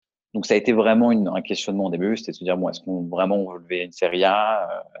Donc ça a été vraiment un questionnement au début, c'était de se dire: «Bon, est-ce qu'on vraiment on veut lever une série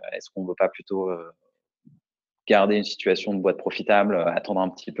A? Est-ce qu'on veut pas plutôt, garder une situation de boîte profitable, attendre un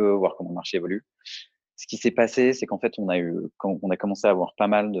petit peu, voir comment le marché évolue?» Ce qui s'est passé, c'est qu'en fait, quand on a commencé à avoir pas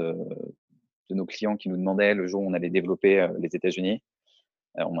mal de nos clients qui nous demandaient le jour où on allait développer, les États-Unis.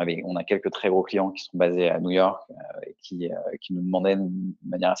 On a quelques très gros clients qui sont basés à New York, et qui nous demandaient de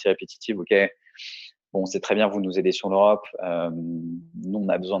manière assez répétitive: «OK, bon, c'est très bien, vous nous aidez sur l'Europe, nous, on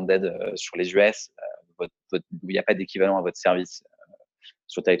a besoin d'aide, sur les US, il n'y a pas d'équivalent à votre service,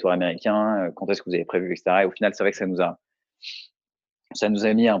 sur le territoire américain, quand est-ce que vous avez prévu?» et cetera. Et au final, c'est vrai que ça nous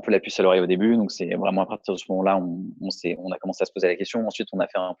a mis un peu la puce à l'oreille au début. Donc c'est vraiment à partir de ce moment-là, on a commencé à se poser la question. Ensuite, on a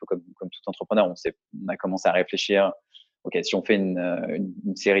fait un peu comme tout entrepreneur, on a commencé à réfléchir: «OK, si on fait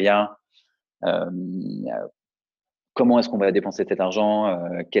une série A, hem, comment est-ce qu'on va dépenser cet argent?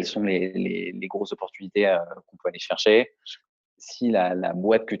 Quelles sont les grosses opportunités, qu'on peut aller chercher?» Si la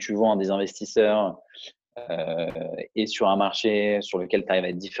boîte que tu vends à des investisseurs, est sur un marché sur lequel tu arrives à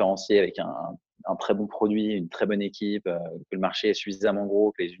être différencié avec un très bon produit, une très bonne équipe, que le marché est suffisamment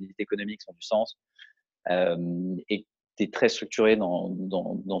gros, que les unités économiques ont du sens, et que tu es très structuré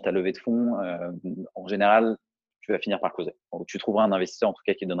dans ta levée de fonds, en général, tu vas finir par closer. Donc tu trouveras un investisseur, en tout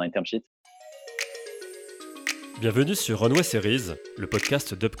cas, qui te donnera une term sheet. Bienvenue sur Runway Series, le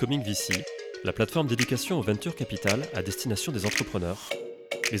podcast d'Upcoming VC, la plateforme d'éducation au venture capital à destination des entrepreneurs,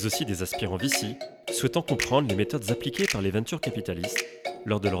 mais aussi des aspirants VC souhaitant comprendre les méthodes appliquées par les venture capitalistes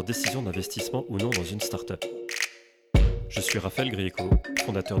lors de leur décision d'investissement ou non dans une startup. Je suis Raphaël Grieco,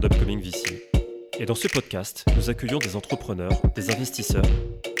 fondateur d'Upcoming VC, et dans ce podcast, nous accueillons des entrepreneurs, des investisseurs,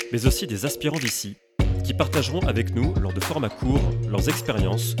 mais aussi des aspirants VC qui partageront avec nous, lors de formats courts, leurs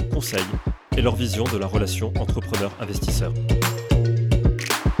expériences, conseils et leur vision de la relation entrepreneur-investisseur.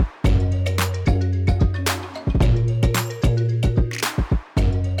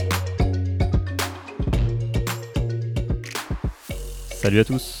 Salut à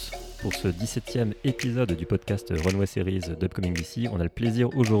tous. Pour ce 17e épisode du podcast Runway Series d'Upcoming VC, on a le plaisir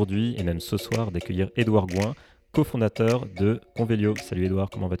aujourd'hui et même ce soir d'accueillir Édouard Gouin, cofondateur de Convelio. Salut Édouard,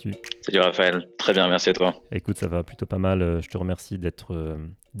 comment vas-tu? Salut Raphaël, très bien, merci à toi. Écoute, ça va plutôt pas mal. Je te remercie d'être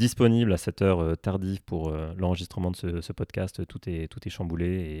disponible à cette heure tardive pour l'enregistrement de ce podcast. Tout est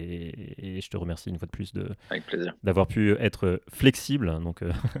chamboulé et je te remercie une fois de plus Avec plaisir. d'avoir pu être flexible. Donc,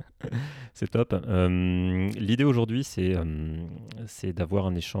 c'est top. L'idée aujourd'hui, c'est d'avoir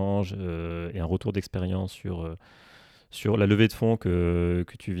un échange et un retour d'expérience sur la levée de fonds que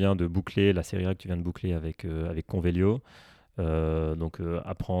tu viens de boucler, la série A que tu viens de boucler avec Convelio. Donc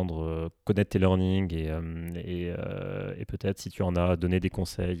apprendre, connaître tes learnings et peut-être si tu en as, donner des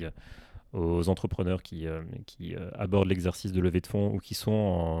conseils aux entrepreneurs qui abordent l'exercice de levée de fonds ou qui sont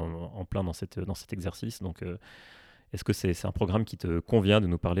en plein dans cet exercice. Donc est-ce que c'est un programme qui te convient de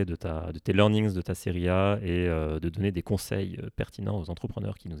nous parler de tes learnings de ta série A et de donner des conseils pertinents aux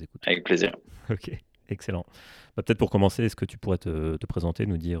entrepreneurs qui nous écoutent? Avec plaisir. Ok, excellent. Bah, peut-être pour commencer, est-ce que tu pourrais te présenter,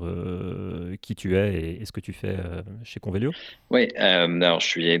 nous dire qui tu es et ce que tu fais chez Convelio? Oui, alors je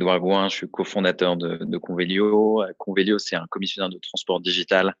suis Édouard Gouin, je suis cofondateur de Convelio. Convelio, c'est un commissionnaire de transport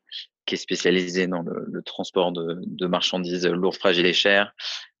digital qui est spécialisé dans le transport de marchandises lourdes, fragiles et chères.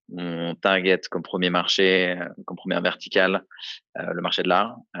 On target comme premier marché, comme première verticale, le marché de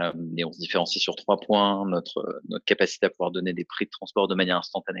l'art. Et on se différencie sur 3 points: notre capacité à pouvoir donner des prix de transport de manière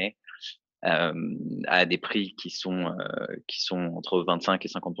instantanée, à des prix qui sont entre 25 et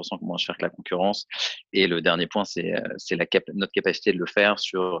 50 moins chers que la concurrence. Et le dernier point, c'est notre capacité de le faire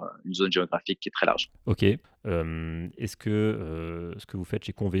sur une zone géographique qui est très large. Ok. Est-ce que ce que vous faites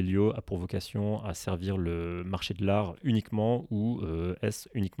chez Convelio a pour vocation à servir le marché de l'art uniquement ou est-ce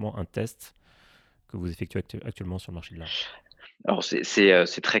uniquement un test que vous effectuez actuellement sur le marché de l'art? Alors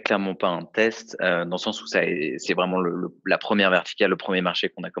c'est très clairement pas un test, dans le sens où c'est vraiment la première verticale, le premier marché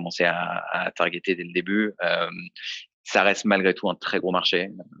qu'on a commencé à targeter dès le début. Ça reste malgré tout un très gros marché.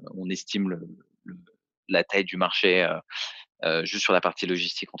 On estime le la taille du marché, juste sur la partie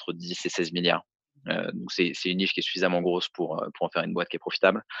logistique, entre 10 et 16 milliards. Donc c'est une niche qui est suffisamment grosse pour en faire une boîte qui est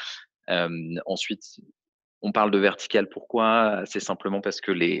profitable. Ensuite, on parle de verticale, pourquoi? C'est simplement parce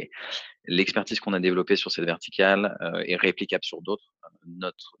que l'expertise qu'on a développée sur cette verticale, est réplicable sur d'autres.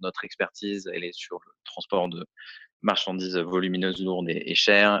 Notre expertise, elle est sur le transport de marchandises volumineuses, lourdes et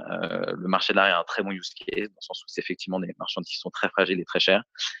chères. Le marché de l'art est un très bon use case, dans le sens où c'est effectivement des marchandises qui sont très fragiles et très chères.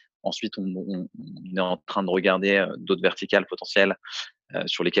 Ensuite, on est en train de regarder, d'autres verticales potentielles,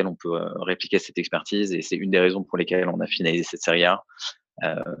 sur lesquelles on peut, répliquer cette expertise, et c'est une des raisons pour lesquelles on a finalisé cette série A.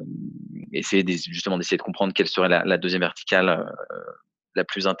 Essayer justement d'essayer de comprendre quelle serait la deuxième verticale, la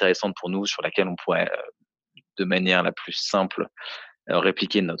plus intéressante pour nous, sur laquelle on pourrait, de manière la plus simple,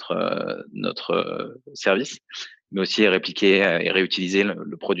 répliquer notre service, mais aussi répliquer et réutiliser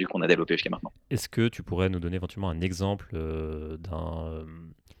le produit qu'on a développé jusqu'à maintenant. Est-ce que tu pourrais nous donner éventuellement un exemple,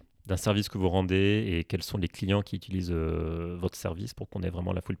 d'un service que vous rendez et quels sont les clients qui utilisent, votre service pour qu'on ait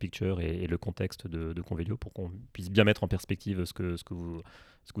vraiment la full picture et le contexte de Convelio pour qu'on puisse bien mettre en perspective ce que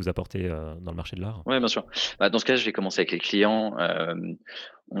vous apportez, dans le marché de l'art? Ouais, bien sûr. Bah, dans ce cas, je vais commencer avec les clients.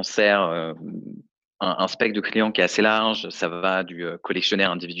 On sert, un spectre de clients qui est assez large. Ça va du,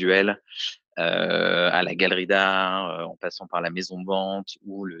 collectionneur individuel, à la galerie d'art, en passant par la maison de vente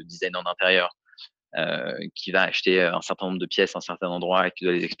ou le designer d'intérieur, qui va acheter, un certain nombre de pièces à un certain endroit et qui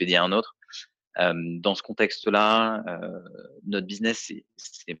doit les expédier à un autre. Dans ce contexte-là, notre business,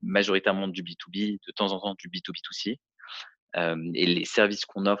 c'est majoritairement du B2B, de temps en temps du B2B2C. Et les services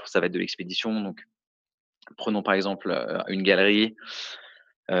qu'on offre, ça va être de l'expédition. Donc prenons par exemple, une galerie,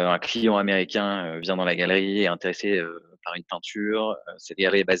 un client américain, vient dans la galerie et est intéressé, par une peinture. Cette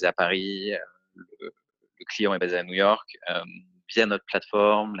galerie est basée à Paris, le client est basé à New York. Via notre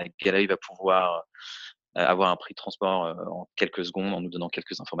plateforme, la galerie va pouvoir, avoir un prix de transport, en quelques secondes en nous donnant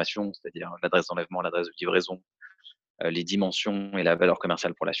quelques informations, c'est-à-dire l'adresse d'enlèvement, l'adresse de livraison, les dimensions et la valeur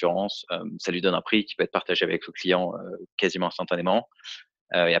commerciale pour l'assurance. Ça lui donne un prix qui peut être partagé avec le client, quasiment instantanément.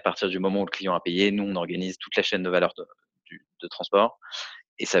 Et à partir du moment où le client a payé, nous, on organise toute la chaîne de valeur de transport.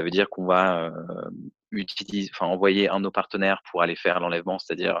 Et ça veut dire qu'on va envoyer un de nos partenaires pour aller faire l'enlèvement,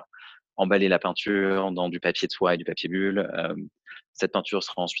 c'est-à-dire emballer la peinture dans du papier de soie et du papier bulle. Cette peinture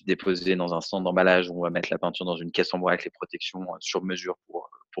sera ensuite déposée dans un centre d'emballage où on va mettre la peinture dans une caisse en bois avec les protections sur mesure pour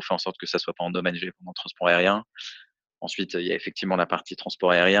faire en sorte que ça soit pas endommagé pendant le transport aérien. Ensuite, il y a effectivement la partie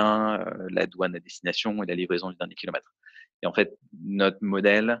transport aérien, la douane à destination et la livraison du dernier kilomètre. Et en fait, notre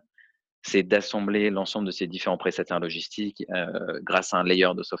modèle, c'est d'assembler l'ensemble de ces différents prestataires logistiques, grâce à un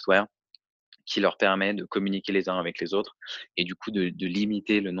layer de software qui leur permet de communiquer les uns avec les autres et du coup de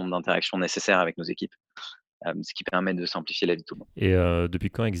limiter le nombre d'interactions nécessaires avec nos équipes, ce qui permet de simplifier la vie de tout le monde. Et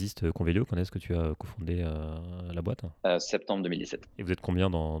depuis quand existe Convelio? Quand est-ce que tu as cofondé, la boîte? Septembre 2017, Et vous êtes combien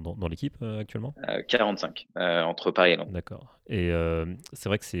dans l'équipe, actuellement? 45, entre Paris et Londres. D'accord. Et c'est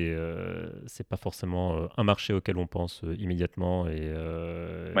vrai que c'est pas forcément, un marché auquel on pense, immédiatement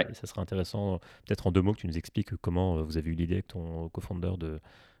Ouais. et ça serait intéressant, peut-être en 2 mots que tu nous expliques comment, vous avez eu l'idée avec ton cofondateur de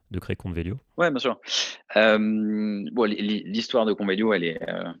créer Convelio? Ouais, bien sûr. Bon, l'histoire de Convelio, elle est,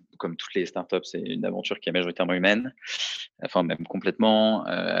 comme toutes les startups, c'est une aventure qui est majoritairement humaine, enfin même complètement.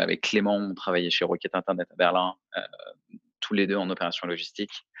 Avec Clément, on travaillait chez Rocket Internet à Berlin, tous les 2 en opération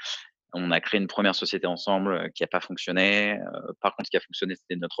logistique. On a créé une première société ensemble, qui a pas fonctionné. Par contre, ce qui a fonctionné,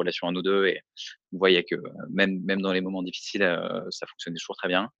 c'était notre relation à nous 2 et on voyait que, même dans les moments difficiles, ça fonctionnait toujours très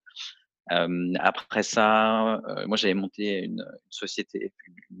bien. Après ça, moi j'avais monté une société,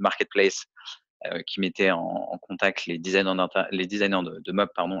 une marketplace, qui mettait en contact les designers de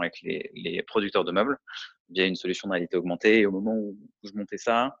meubles pardon, avec les producteurs de meubles, via une solution de réalité augmentée. Et au moment où je montais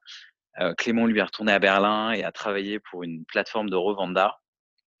ça, Clément lui est retourné à Berlin et a travaillé pour une plateforme de revente d'art,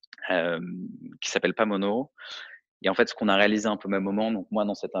 qui s'appelle Pamono. Et en fait, ce qu'on a réalisé un peu au même moment, donc moi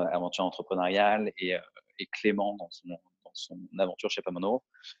dans cette aventure entrepreneuriale et Clément dans son aventure chez Pamono,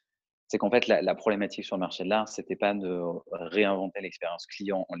 c'est qu'en fait la problématique sur le marché de l'art, c'était pas de réinventer l'expérience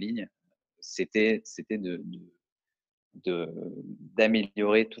client en ligne, c'était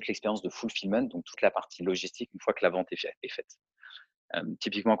d'améliorer toute l'expérience de fulfillment, donc toute la partie logistique une fois que la vente est faite.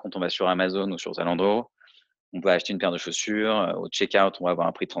 Typiquement, quand on va sur Amazon ou sur Zalando, on peut acheter une paire de chaussures, au checkout, on va avoir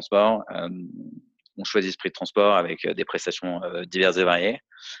un prix de transport. On choisit ce prix de transport avec, des prestations, diverses et variées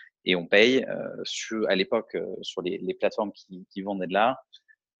et on paye, à l'époque, sur les plateformes qui vendaient de l'art,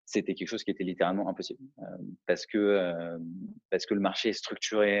 c'était quelque chose qui était littéralement impossible, parce que, parce que le marché est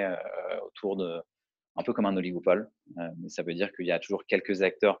structuré, autour de un peu comme un oligopole, mais ça veut dire qu'il y a toujours quelques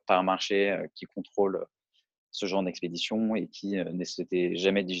acteurs par marché, qui contrôlent ce genre d'expédition et qui, ne s'étaient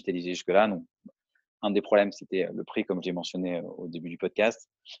jamais digitalisés jusque-là. Donc un des problèmes, c'était le prix, comme j'ai mentionné, au début du podcast.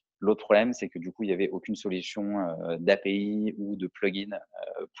 L'autre problème, c'est que du coup, il y avait aucune solution, d'API ou de plugin,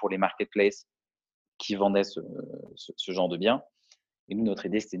 pour les marketplaces qui vendaient ce genre de biens. Et nous, notre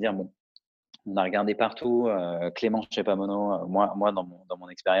idée, c'était de dire: «Bon, on a regardé partout, Clément chez Pamono, moi dans mon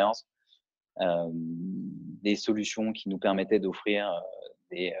expérience, des solutions qui nous permettaient d'offrir,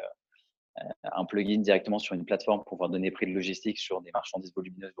 des, un plugin directement sur une plateforme pour pouvoir donner prix de logistique sur des marchandises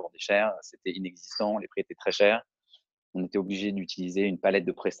volumineuses lourdes et chères. C'était inexistant, les prix étaient très chers. On était obligé d'utiliser une palette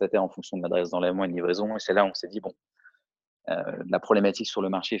de prestataires en fonction de l'adresse d'enlèvement et de livraison. Et c'est là où on s'est dit, bon, la problématique sur le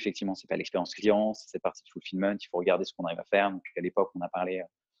marché, effectivement, c'est pas l'expérience client, c'est cette partie de fulfillment. Il faut regarder ce qu'on arrive à faire. Donc, à l'époque, on a parlé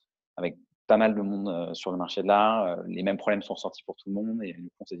avec pas mal de monde sur le marché de l'art. Les mêmes problèmes sont ressortis pour tout le monde. Et du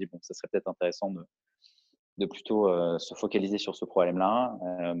coup, on s'est dit, bon, ça serait peut-être intéressant de de plutôt se focaliser sur ce problème-là.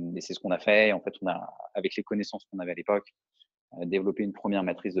 Et c'est ce qu'on a fait. Et en fait, on a, avec les connaissances qu'on avait à l'époque, développé une première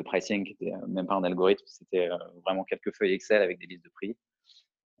matrice de pricing qui était même pas un algorithme, c'était vraiment quelques feuilles Excel avec des listes de prix.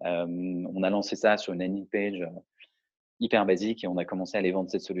 On a lancé ça sur une landing page hyper basique et on a commencé à les vendre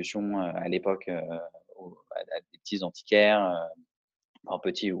cette solution à l'époque à des petits antiquaires, enfin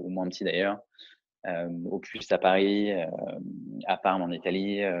petits ou moins petits d'ailleurs, au plus à Paris, à Parme en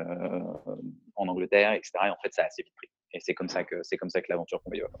Italie, en Angleterre, etc. Et en fait, ça a assez vite pris. Et c'est comme ça que l'aventure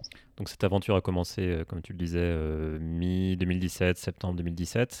Convivo a commencé. Donc cette aventure a commencé, comme tu le disais, mi-2017, septembre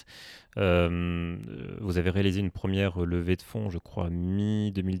 2017. Vous avez réalisé une première levée de fonds, je crois,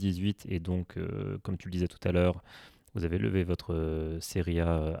 mi-2018. Et donc, comme tu le disais tout à l'heure, vous avez levé votre série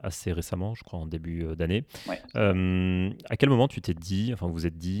A assez récemment, je crois en début d'année. Ouais, c'est ça. À quel moment tu t'es dit, enfin vous vous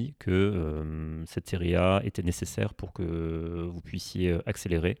êtes dit que cette série A était nécessaire pour que vous puissiez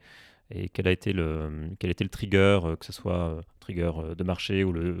accélérer? Et quel a été le trigger, que ce soit trigger de marché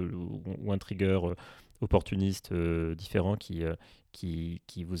ou un trigger opportuniste différent qui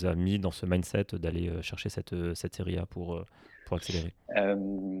vous a mis dans ce mindset d'aller chercher cette série A pour accélérer?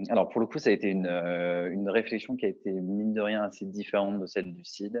 Alors pour le coup, ça a été une réflexion qui a été mine de rien assez différente de celle du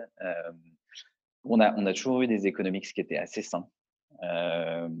CID. On a toujours eu des economics qui étaient assez sains,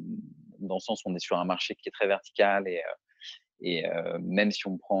 hem, dans le sens où on est sur un marché qui est très vertical et même si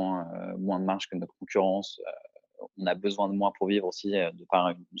on prend, moins de marge que notre concurrence, on a besoin de moins pour vivre aussi, de par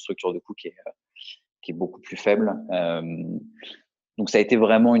une structure de coût qui est beaucoup plus faible. Donc ça a été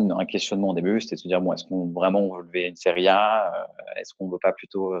vraiment un questionnement au début, c'était de se dire: «Bon, est-ce qu'on vraiment on veut lever une série A? Est-ce qu'on veut pas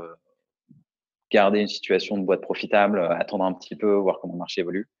plutôt, garder une situation de boîte profitable, attendre un petit peu, voir comment le marché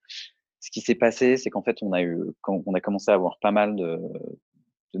évolue?» Ce qui s'est passé, c'est qu'en fait, quand on a commencé à avoir pas mal de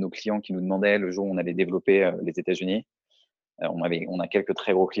nos clients qui nous demandaient le jour où on allait développer, les États-Unis. On a quelques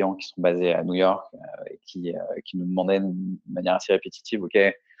très gros clients qui sont basés à New York, et qui nous demandaient de manière assez répétitive: «OK,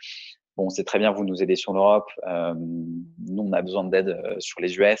 bon, c'est très bien, vous nous aidez sur l'Europe, nous, on a besoin d'aide, sur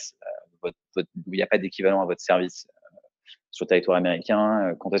les US, il n'y a pas d'équivalent à votre service, sur le territoire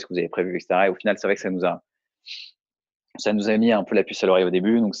américain, quand est-ce que vous avez prévu?» et cetera. Et au final, c'est vrai que ça nous a mis un peu la puce à l'oreille au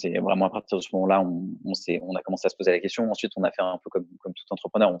début. Donc c'est vraiment à partir de ce moment-là, on a commencé à se poser la question. Ensuite, on a fait un peu comme tout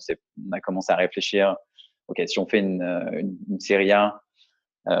entrepreneur, on a commencé à réfléchir: «OK, si on fait une série A,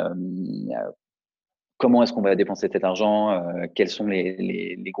 hem, comment est-ce qu'on va dépenser cet argent? Quelles sont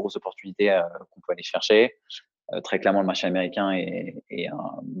les grosses opportunités, qu'on peut aller chercher?» Très clairement, le marché américain est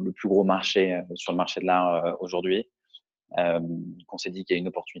le plus gros marché, sur le marché de l'art, aujourd'hui. Donc on s'est dit qu'il y a une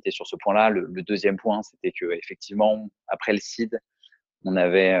opportunité sur ce point-là. Le 2e point, c'était qu'effectivement, après le seed, on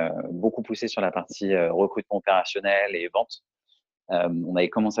avait, beaucoup poussé sur la partie, recrutement opérationnel et vente. On avait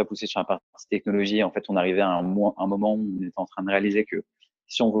commencé à pousser sur la partie technologie. En fait, on arrivait à un moment où on était en train de réaliser que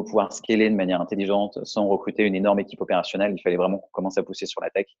si on veut pouvoir scaler de manière intelligente sans recruter une énorme équipe opérationnelle, il fallait vraiment qu'on commence à pousser sur la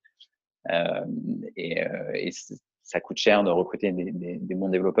tech. Et ça coûte cher de recruter des bons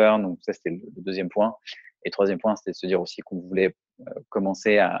développeurs. Donc ça, c'était le 2e point. Et 3e point, c'était de se dire aussi qu'on voulait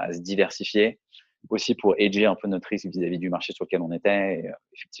commencer à se diversifier aussi pour hedger un peu notre risque vis-à-vis du marché sur lequel on était. Et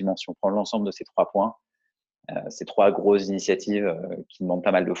effectivement, si on prend l'ensemble de ces 3 points, ces 3 grosses initiatives qui demandent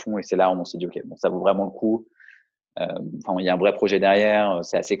pas mal de fonds, et c'est là où on s'est dit: «OK, bon, ça vaut vraiment le coup». Enfin, il y a un vrai projet derrière,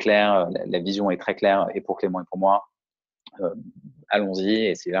 c'est assez clair, la vision est très claire et pour Clément et pour moi. Heu, Allons-y.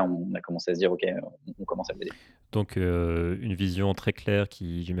 Et c'est là où on a commencé à se dire: «OK, on commence à lever». Donc, une vision très claire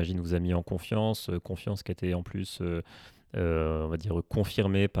qui, j'imagine, vous a mis en confiance, confiance qui a été en plus, on va dire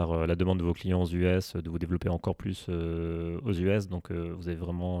confirmée par, la demande de vos clients aux US, de vous développer encore plus, aux US. Donc, vous avez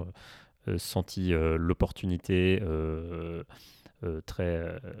vraiment, senti, l'opportunité, très,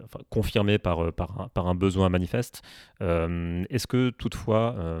 enfin confirmée par un besoin manifeste. Est-ce que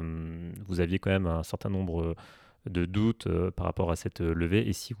toutefois, vous aviez quand même un certain nombre, de doutes, par rapport à cette, levée?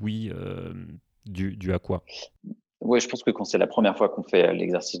 Et si oui, dû à quoi? Ouais, je pense que quand c'est la première fois qu'on fait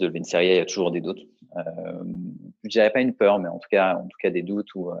l'exercice de lever une série A, il y a toujours des doutes. Je dirais pas une peur, mais en tout cas des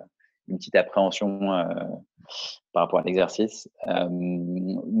doutes ou une petite appréhension par rapport à l'exercice.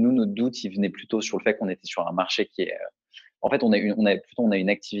 Nous, nos doutes, ils venaient plutôt sur le fait qu'on était sur un marché qui est, en fait, on a une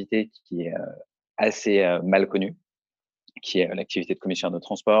activité qui est assez mal connue, qui est l'activité de commissaire de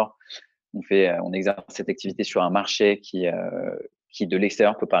transport. On exerce cette activité sur un marché qui de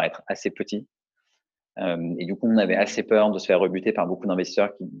l'extérieur peut paraître assez petit. Et du coup, on avait assez peur de se faire rebuter par beaucoup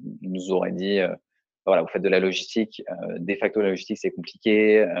d'investisseurs qui nous auraient dit, «Voilà, vous faites de la logistique, de facto la logistique, c'est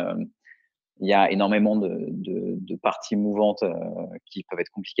compliqué, il y a énormément de parties mouvantes, qui peuvent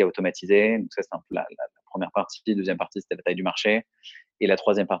être compliquées à automatiser». Donc ça, c'est un peu la 1re partie. 2e partie, c'était la taille du marché et la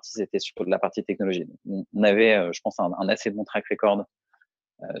 3e partie, c'était sur la partie technologie. Donc on avait, je pense un assez bon track record,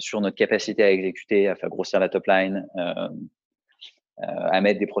 sur notre capacité à exécuter, à faire grossir la top line, à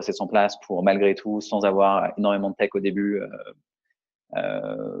mettre des process en place pour malgré tout, sans avoir énormément de tech au début,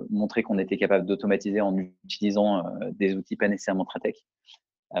 montrer qu'on était capable d'automatiser en utilisant des outils pas nécessairement très tech.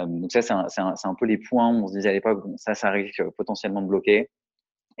 Donc ça, c'est un peu les points où on se disait à l'époque, bon, ça risque potentiellement de bloquer.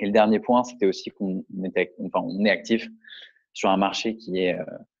 Et le dernier point, c'était aussi qu'on on est actif sur un marché qui est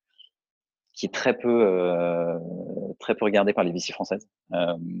très peu regardé par les VC françaises.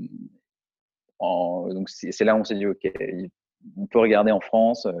 Donc c'est là où on s'est dit, ok, on peut regarder en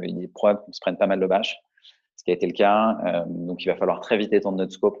France, il est probable qu'on se prenne pas mal de bâches, ce qui a été le cas. Donc il va falloir très vite étendre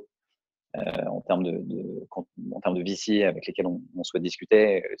notre scope en termes de VC avec lesquels on souhaite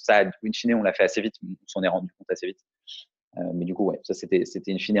discuter. Ça, in fine, on l'a fait assez vite, on s'en est rendu compte assez vite. Mais du coup, ouais, ça c'était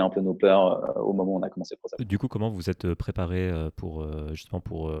in fine un peu nos peurs au moment où on a commencé le process. Du coup, comment vous êtes préparé pour justement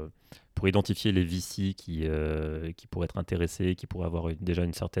pour identifier les VC qui pourraient être intéressés, qui pourraient avoir déjà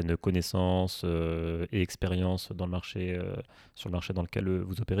une certaine connaissance et expérience dans le marché, sur le marché dans lequel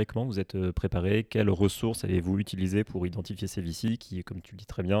vous opérez? Comment vous êtes préparé? Quelles ressources avez-vous utilisées pour identifier ces VC qui, comme tu le dis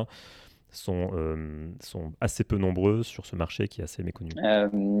très bien, sont assez peu nombreux sur ce marché qui est assez méconnu?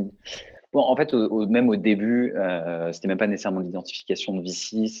 Bon, en fait, même au début, c'était même pas nécessairement l'identification de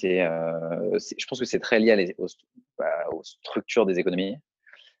VC. Je pense que c'est très lié aux structures des économies.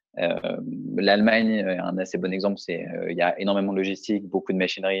 L'Allemagne est un assez bon exemple. Il y a énormément de logistique, beaucoup de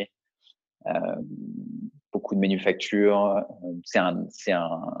machinerie, euh, beaucoup de manufactures. C'est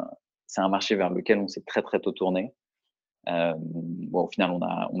un marché vers lequel on s'est très très tôt tourné. Bon, au final,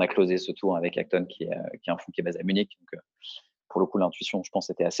 on a closé ce tour avec Acton, qui est un fonds qui est basé à Munich. Donc, pour le coup, l'intuition, je pense,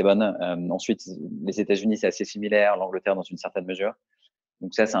 était assez bonne. Ensuite, les États-Unis, c'est assez similaire, l'Angleterre dans une certaine mesure.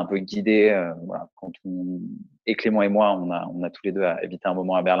 Donc ça, c'est un peu guidé. Voilà. Et Clément et moi, on a tous les deux habité un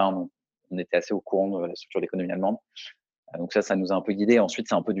moment à Berlin, donc on était assez au courant de la structure de l'économie allemande. Donc ça nous a un peu guidé. Ensuite,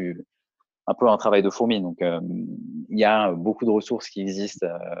 c'est un peu un travail de fourmi. Donc il y a beaucoup de ressources qui existent,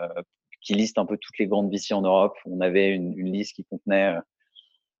 qui listent un peu toutes les grandes VC en Europe. On avait une liste qui contenait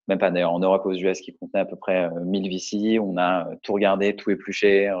même pas d'ailleurs, en Europe, aux US, qui contenait à peu près 1000 VC. On a tout regardé, tout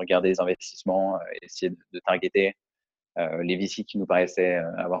épluché, regardé les investissements, essayé de targeter les VC qui nous paraissaient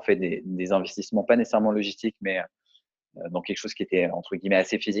avoir fait des investissements, pas nécessairement logistiques, mais dans quelque chose qui était, entre guillemets,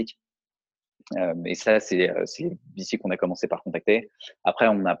 assez physique. Et ça, c'est les VC qu'on a commencé par contacter. Après,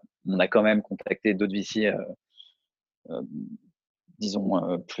 on a quand même contacté d'autres VC,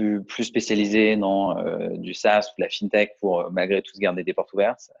 disons, plus spécialisés dans du SaaS ou de la FinTech pour malgré tout se garder des portes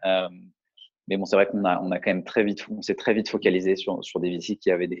ouvertes. Mais bon, c'est vrai qu'on a quand même on s'est très vite focalisé sur des VC qui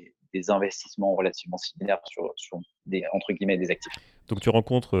avaient des investissements relativement similaires sur des, entre guillemets, des actifs. Donc tu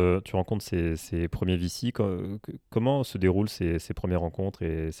rencontres ces premiers VC. Comment se déroulent ces premières rencontres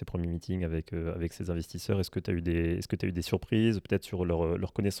et ces premiers meetings avec ces investisseurs? Est-ce que tu as eu des surprises, peut-être sur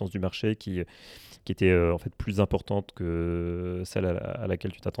leur connaissance du marché qui était en fait plus importante que celle à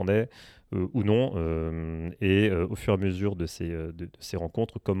laquelle tu t'attendais ou non? Au fur et à mesure de ces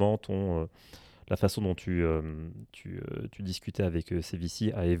rencontres, comment la façon dont tu discutais avec ces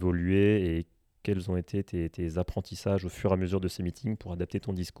VC a évolué et quels ont été tes apprentissages au fur et à mesure de ces meetings pour adapter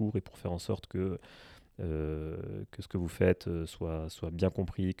ton discours et pour faire en sorte que ce que vous faites soit bien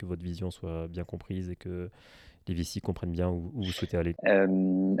compris, que votre vision soit bien comprise et que les VC comprennent bien où vous souhaitez aller?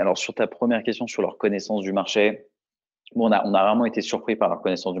 Alors, sur ta première question sur leur connaissance du marché, bon, on a rarement été surpris par leur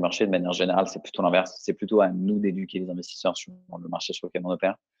connaissance du marché. De manière générale, c'est plutôt l'inverse. C'est plutôt à nous d'éduquer les investisseurs sur le marché sur lequel on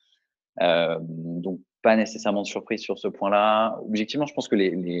opère. Donc, pas nécessairement de surprise sur ce point-là. Objectivement, je pense que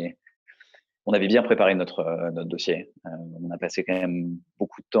on avait bien préparé notre dossier. On a passé quand même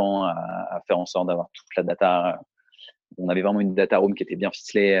beaucoup de temps à faire en sorte d'avoir toute la data. On avait vraiment une data room qui était bien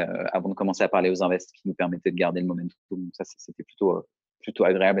ficelée avant de commencer à parler aux invests, qui nous permettait de garder le momentum. Donc ça, c'était plutôt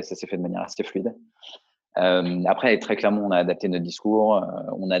agréable et ça s'est fait de manière assez fluide. Après, très clairement, on a adapté notre discours.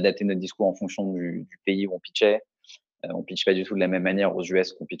 On a adapté notre discours en fonction du pays où on pitchait. On pitch pas du tout de la même manière aux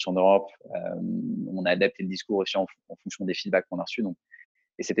US qu'on pitch en Europe. On a adapté le discours aussi en fonction des feedbacks qu'on a reçus. Donc,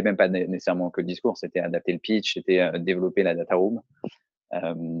 et c'était même pas nécessairement que le discours, c'était adapter le pitch, c'était développer la data room.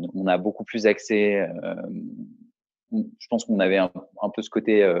 On a beaucoup plus accès. Je pense qu'on avait un peu ce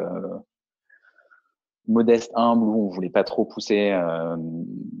côté modeste, humble, où on voulait pas trop pousser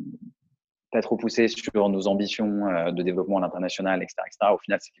sur nos ambitions de développement à l'international, etc., etc. Au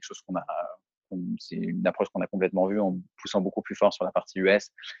final, c'est quelque chose c'est une approche qu'on a complètement vue en poussant beaucoup plus fort sur la partie US,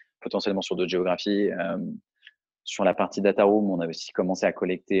 potentiellement sur d'autres géographies. Sur la partie data room, on a aussi commencé à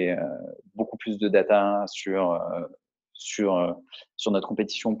collecter beaucoup plus de data sur notre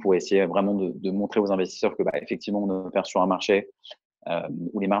compétition pour essayer vraiment de montrer aux investisseurs que effectivement, on opère sur un marché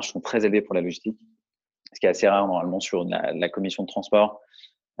où les marges sont très élevées pour la logistique, ce qui est assez rare normalement sur la commission de transport.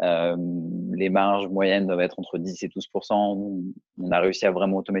 Les marges moyennes doivent être entre 10 et 12%. On a réussi à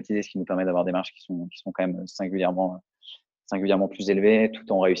vraiment automatiser, ce qui nous permet d'avoir des marges qui sont quand même singulièrement plus élevées,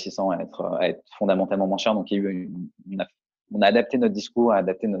 tout en réussissant à être fondamentalement moins cher. Donc, on a adapté notre discours,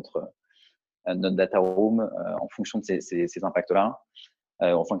 adapté notre data room en fonction de ces impacts-là,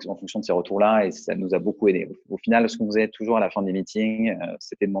 en fonction de ces retours-là, et ça nous a beaucoup aidé. Au final, ce qu'on faisait toujours à la fin des meetings,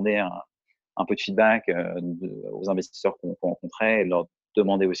 c'était demander un peu de feedback aux investisseurs qu'on rencontrait et leur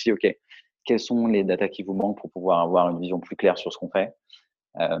demander aussi, OK, quelles sont les datas qui vous manquent pour pouvoir avoir une vision plus claire sur ce qu'on fait.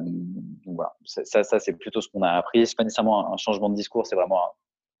 Donc voilà, ça c'est plutôt ce qu'on a appris. C'est pas nécessairement un changement de discours, c'est vraiment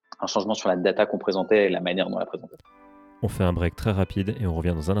un changement sur la data qu'on présentait et la manière dont on la présentait. On fait un break très rapide et on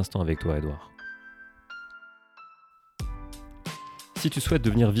revient dans un instant avec toi, Edouard. Si tu souhaites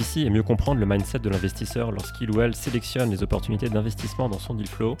devenir VC et mieux comprendre le mindset de l'investisseur lorsqu'il ou elle sélectionne les opportunités d'investissement dans son deal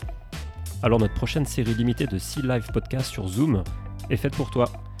flow, alors notre prochaine série limitée de 6 live podcasts sur Zoom est faite pour toi.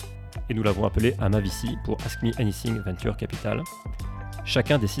 Et nous l'avons appelée AmaVC pour Ask Me Anything Venture Capital.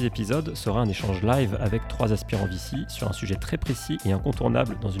 Chacun des 6 épisodes sera un échange live avec 3 aspirants VC sur un sujet très précis et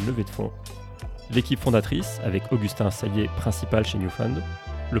incontournable dans une levée de fonds. L'équipe fondatrice avec Augustin Saillet, principal chez Newfund,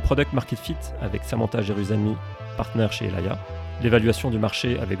 le Product Market Fit avec Samantha Jérusalemi, partenaire chez Elaya, l'évaluation du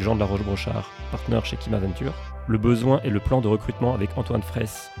marché avec Jean de la Roche-Brochard, partenaire chez Kima Venture, le besoin et le plan de recrutement avec Antoine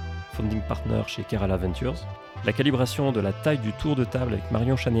Fraisse, founding partner chez Kerala Ventures, la calibration de la taille du tour de table avec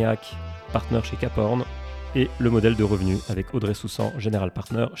Marion Chanéac, partenaire chez Caphorn, et le modèle de revenu avec Audrey Soussan, général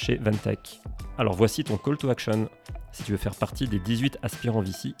partner chez Ventech. Alors voici ton call to action. Si tu veux faire partie des 18 aspirants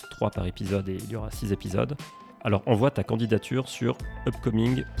VC, 3 par épisode et il y aura 6 épisodes, alors envoie ta candidature sur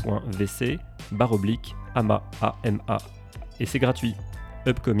upcoming.vc/ama. Et c'est gratuit.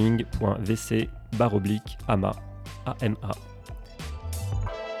 upcoming.vc/ama.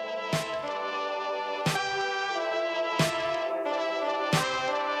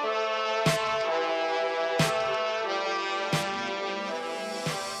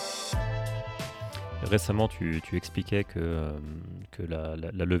 Récemment, tu expliquais que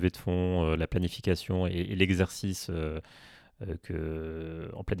la levée de fonds, la planification et l'exercice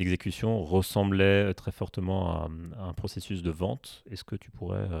en pleine exécution ressemblait très fortement à un processus de vente. Est-ce que tu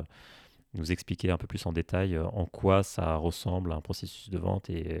pourrais nous expliquer un peu plus en détail en quoi ça ressemble à un processus de vente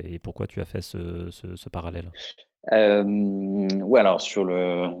et pourquoi tu as fait ce parallèle? Ouais, alors sur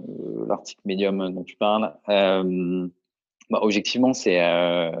l'article Medium dont tu parles, objectivement, c'est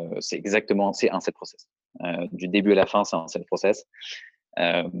exactement un set process. Du début à la fin, c'est un set process.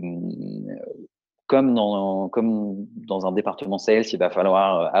 Comme dans un département sales, il va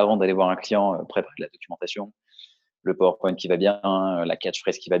falloir, avant d'aller voir un client, préparer la documentation, le PowerPoint qui va bien, la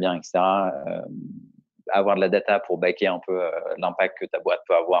catchphrase qui va bien, etc. Avoir de la data pour backer un peu l'impact que ta boîte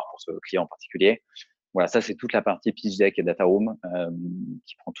peut avoir pour ce client en particulier. Voilà, ça c'est toute la partie pitch deck et data room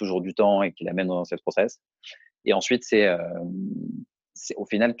qui prend toujours du temps et qui l'amène dans cette process. Et ensuite, c'est au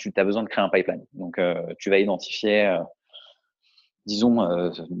final, tu as besoin de créer un pipeline. Donc, tu vas identifier, disons,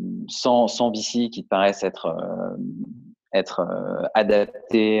 100 VC qui te paraissent être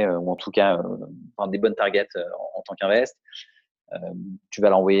adaptés ou en tout cas des bonnes targets en tant qu'invest. Tu vas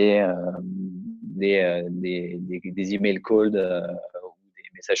l'envoyer des emails cold ou des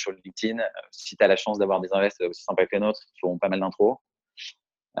messages sur LinkedIn. Si tu as la chance d'avoir des invests aussi sympas que les nôtres, qui font pas mal d'intros.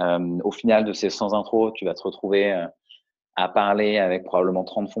 Au final de ces 100 intros, tu vas te retrouver à parler avec probablement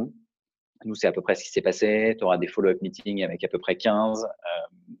 30 fonds. Nous, c'est à peu près ce qui s'est passé. Tu auras des follow-up meetings avec à peu près 15.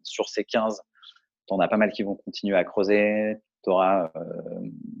 Sur ces 15, tu en as pas mal qui vont continuer à creuser. Tu auras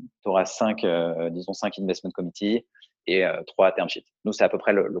 5 investment committees et 3 term sheets. Nous, c'est à peu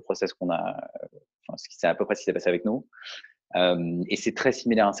près le process qu'on a, c'est à peu près ce qui s'est passé avec nous. Et c'est très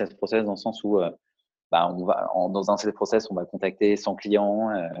similaire à cette process dans le sens où dans un seul process, on va contacter 100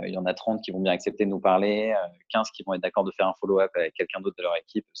 clients. Il y en a 30 qui vont bien accepter de nous parler, 15 qui vont être d'accord de faire un follow-up avec quelqu'un d'autre de leur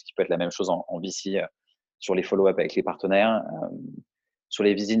équipe, ce qui peut être la même chose en VC sur les follow-up avec les partenaires. Sur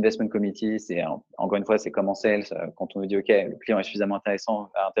les VC Investment Committee, encore une fois, c'est comme en sales. Quand on nous dit, OK, le client est suffisamment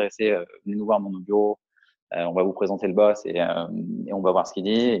intéressé, venez nous voir dans nos bureaux, on va vous présenter le boss et on va voir ce qu'il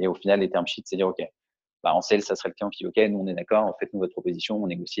dit. Et au final, les term sheets, c'est dire, OK, en sales, ça serait le client qui dit, OK, nous, on est d'accord, faites-nous votre proposition, on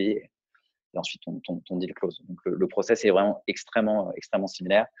négocie. Et ensuite ton deal close. Donc le process est vraiment extrêmement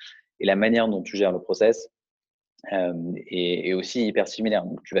similaire et la manière dont tu gères le process est aussi hyper similaire.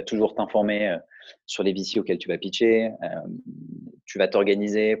 Donc tu vas toujours t'informer sur les VC auxquels tu vas pitcher, tu vas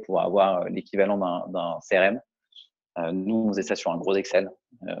t'organiser pour avoir l'équivalent d'un CRM. Nous on faisait ça sur un gros Excel,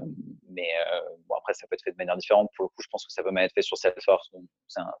 mais après ça peut être fait de manière différente. Pour le coup, je pense que ça peut même être fait sur Salesforce. On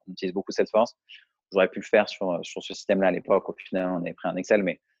utilise beaucoup Salesforce. J'aurais pu le faire sur ce système-là à l'époque. Au final, on avait pris un Excel,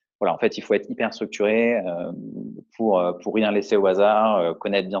 mais voilà, en fait, il faut être hyper structuré pour rien laisser au hasard,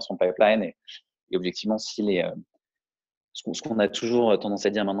 connaître bien son pipeline et objectivement, si les, ce qu'on a toujours tendance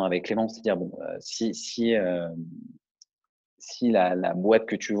à dire maintenant avec Clément, c'est dire bon, si la boîte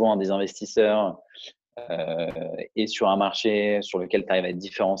que tu vends à des investisseurs est sur un marché sur lequel tu arrives à être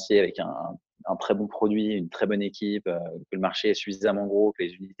différencié avec un très bon produit, une très bonne équipe, que le marché est suffisamment gros, que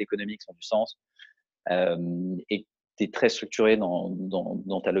les unités économiques ont du sens, et que tu es très structuré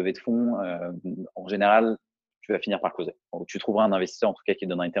dans ta levée de fonds, en général, tu vas finir par closer. Donc, tu trouveras un investisseur, en tout cas, qui te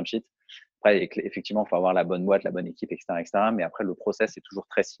donnera une term sheet. Après, effectivement, il faut avoir la bonne boîte, la bonne équipe, etc., etc. Mais après, le process est toujours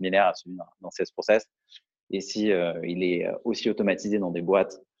très similaire à celui d'un sales process. Et si il est aussi automatisé dans des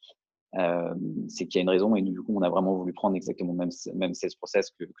boîtes, c'est qu'il y a une raison. Et du coup, on a vraiment voulu prendre exactement le même sales process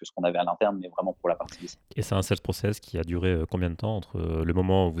que ce qu'on avait à l'interne, mais vraiment pour la partie VC. Et c'est un sales process qui a duré combien de temps entre le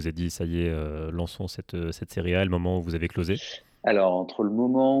moment où vous avez dit ça y est, lançons cette série A et le moment où vous avez closé? Alors, entre le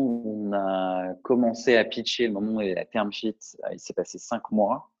moment où on a commencé à pitcher et le moment où il y a la term sheet, il s'est passé 5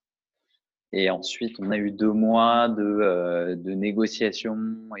 mois. Et ensuite, on a eu 2 mois de négociation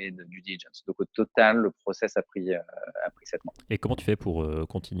et de due diligence. Donc au total, le process a pris 7 mois. Et comment tu fais pour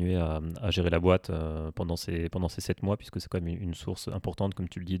continuer à gérer la boîte pendant ces 7 mois, puisque c'est quand même une source importante, comme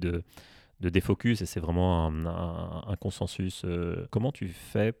tu le dis, de défocus, et c'est vraiment un consensus. Comment tu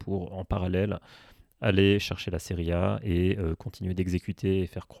fais pour, en parallèle, aller chercher la série A et continuer d'exécuter et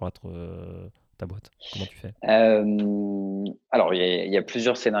faire croître ta boîte? Comment tu fais? Alors il y a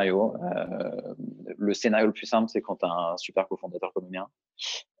plusieurs scénarios. Le scénario le plus simple, c'est quand tu as un super cofondateur comme le mien.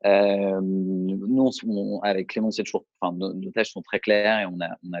 Nous, avec Clément, c'est toujours, enfin, nos tâches sont très claires et on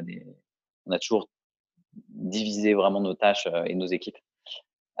a toujours divisé vraiment nos tâches et nos équipes.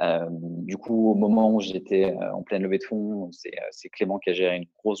 Du coup, au moment où j'étais en pleine levée de fonds, c'est Clément qui a géré une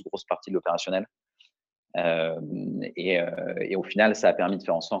grosse partie de l'opérationnel. Et au final, ça a permis de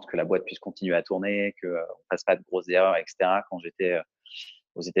faire en sorte que la boîte puisse continuer à tourner, qu'on ne fasse pas de grosses erreurs, etc. Quand j'étais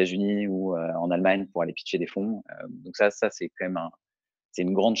aux États-Unis ou en Allemagne pour aller pitcher des fonds. Donc ça c'est quand même c'est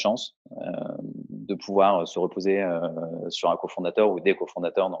une grande chance de pouvoir se reposer sur un cofondateur ou des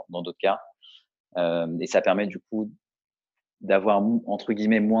cofondateurs dans d'autres cas. Et ça permet du coup d'avoir entre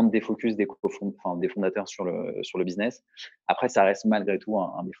guillemets moins de défocus des fondateurs sur le business. Après, ça reste malgré tout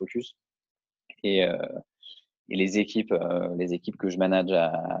un défocus. Et, et les équipes que je manage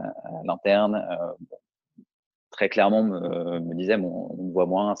à l'interne, très clairement me disaient bon, on me voit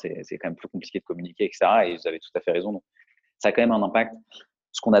moins, c'est quand même plus compliqué de communiquer, etc. Et ils avaient tout à fait raison. Donc, ça a quand même un impact.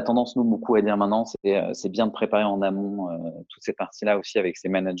 Ce qu'on a tendance, nous, beaucoup à dire maintenant, c'est bien de préparer en amont toutes ces parties-là aussi avec ses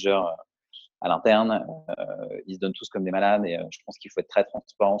managers à l'interne. Ils se donnent tous comme des malades et je pense qu'il faut être très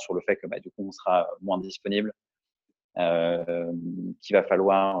transparent sur le fait que du coup, on sera moins disponible, qu'il va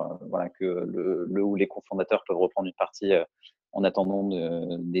falloir voilà, que le ou les cofondateurs peuvent reprendre une partie en attendant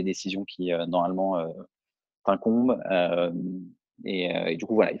des décisions qui, normalement, t'incombent. Et du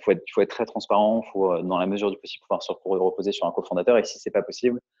coup, voilà, il faut être très transparent. Il faut, dans la mesure du possible, pouvoir se reposer sur un cofondateur. Et si c'est pas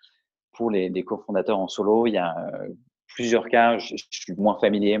possible, pour les cofondateurs en solo, il y a plusieurs cas. Je suis moins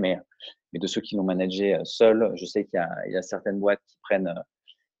familier, mais de ceux qui l'ont managé seuls, je sais qu'il y a certaines boîtes qui prennent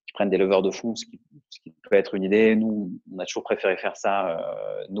des leveurs de fonds, ce qui peut être une idée. Nous, on a toujours préféré faire ça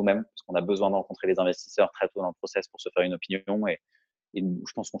nous-mêmes, parce qu'on a besoin de rencontrer les investisseurs très tôt dans le process pour se faire une opinion. Et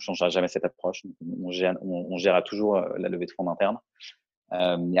je pense qu'on ne changera jamais cette approche. On gérera toujours la levée de fonds interne.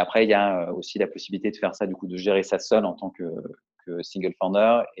 Et après, il y a aussi la possibilité de faire ça, du coup, de gérer ça seul en tant que single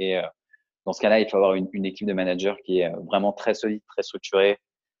founder. Et dans ce cas-là, il faut avoir une équipe de managers qui est vraiment très solide, très structurée.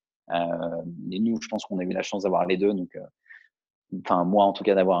 Et nous, je pense qu'on a eu la chance d'avoir les deux. Donc, enfin, moi, en tout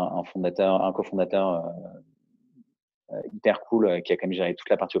cas, d'avoir un cofondateur hyper cool qui a quand même géré toute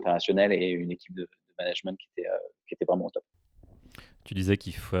la partie opérationnelle et une équipe de management qui était vraiment au top. Tu disais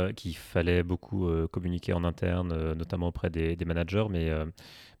qu'il fallait beaucoup communiquer en interne, notamment auprès des managers,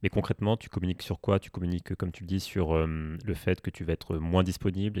 mais concrètement, tu communiques sur quoi? Tu communiques, comme tu le dis, sur le fait que tu vas être moins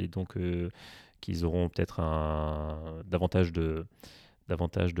disponible et donc qu'ils auront peut-être davantage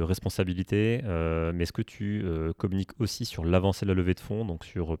de responsabilités. Mais est-ce que tu communiques aussi sur l'avancée de la levée de fonds, donc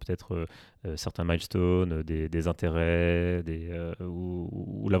sur peut-être certains milestones, des intérêts,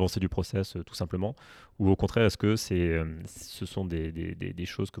 ou l'avancée du process, tout simplement? Ou au contraire, est-ce que ce sont des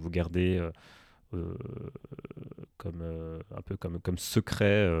choses que vous gardez euh, un peu comme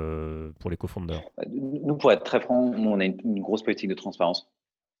secret pour les cofondateurs? Nous, pour être très franc, nous, on a une grosse politique de transparence.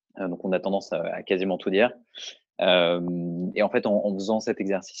 Donc, on a tendance à quasiment tout dire. Et en fait, en faisant cet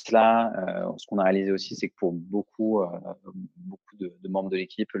exercice-là, ce qu'on a réalisé aussi, c'est que pour beaucoup de membres de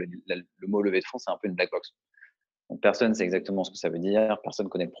l'équipe, le mot levée de fonds, c'est un peu une black box. Donc, personne ne sait exactement ce que ça veut dire, personne ne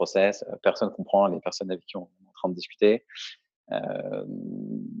connaît le process, personne ne comprend les personnes avec qui on est en train de discuter. Euh,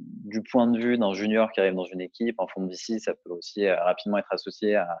 du point de vue d'un junior qui arrive dans une équipe, en fonds de VC, ça peut aussi rapidement être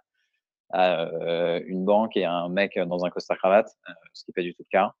associé à une banque et un mec dans un costard-cravate, ce qui n'est pas du tout le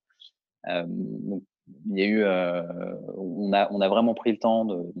cas. Donc, il y a eu, on a vraiment pris le temps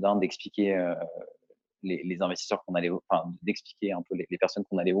d'expliquer les investisseurs qu'on allait, enfin, d'expliquer un peu les personnes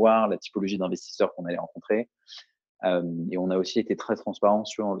qu'on allait voir, la typologie d'investisseurs qu'on allait rencontrer. Et on a aussi été très transparent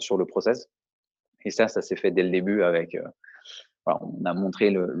sur le process. Et ça s'est fait dès le début avec, voilà, on a montré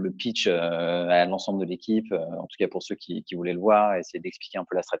le pitch à l'ensemble de l'équipe, en tout cas pour ceux qui voulaient le voir, essayer d'expliquer un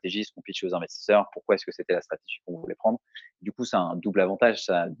peu la stratégie, ce qu'on pitchait aux investisseurs, pourquoi est-ce que c'était la stratégie qu'on voulait prendre. Du coup, ça a un double avantage,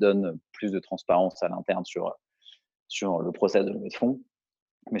 ça donne plus de transparence à l'interne sur le process de levée de fonds,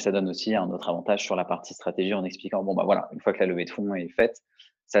 mais ça donne aussi un autre avantage sur la partie stratégie en expliquant, bon, bah voilà, une fois que la levée de fonds est faite,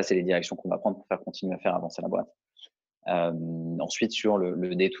 ça, c'est les directions qu'on va prendre pour faire continuer à faire avancer la boîte. Ensuite, sur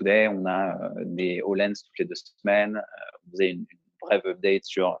le day-to-day, on a des all-ends toutes les 2 semaines. On faisait une brève update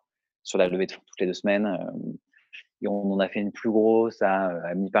sur la levée de fonds toutes les 2 semaines. Et on en a fait une plus grosse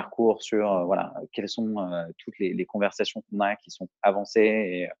à mi-parcours sur voilà, quelles sont toutes les conversations qu'on a qui sont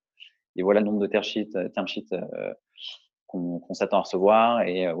avancées et voilà le nombre de term sheets qu'on s'attend à recevoir.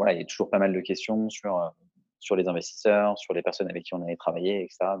 Et voilà, il y a toujours pas mal de questions sur les investisseurs, sur les personnes avec qui on avait travaillé,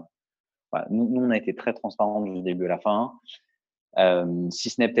 etc. Voilà, nous, on a été très transparents du début à la fin. Si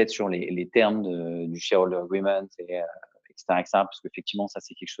ce n'est peut-être sur les termes du shareholder agreement, etc., parce qu'effectivement, ça,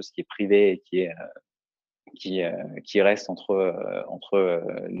 c'est quelque chose qui est privé et qui reste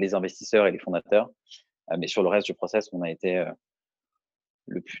entre les investisseurs et les fondateurs. Mais sur le reste du process, on a été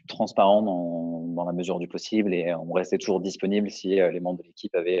le plus transparent dans la mesure du possible et on restait toujours disponible si les membres de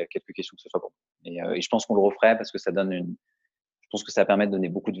l'équipe avaient quelques questions que ce soit pour nous. Et je pense qu'on le referait parce que je pense que ça permet de donner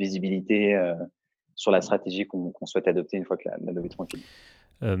beaucoup de visibilité sur la stratégie qu'on souhaite adopter une fois que la levée de fonds est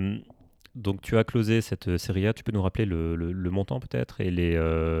finie. Donc tu as closé cette série A, tu peux nous rappeler le montant peut-être et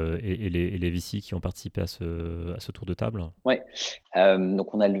les VC qui ont participé à ce tour de table? Oui,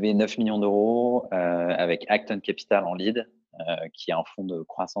 donc on a levé 9 millions d'euros avec Acton Capital en lead, qui est un fonds de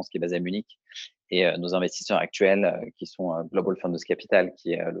croissance qui est basé à Munich, et nos investisseurs actuels qui sont Global Founders Capital,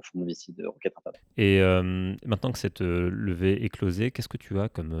 qui est le fonds de VC de Rocket Internet. Et maintenant que cette levée est closée, qu'est-ce que tu as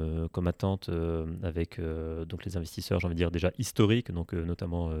comme attente avec donc les investisseurs, j'ai envie de dire déjà historiques, donc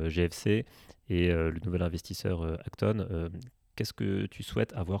notamment GFC et le nouvel investisseur Acton. Qu'est-ce que tu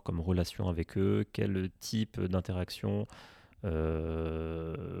souhaites avoir comme relation avec eux? Quel type d'interaction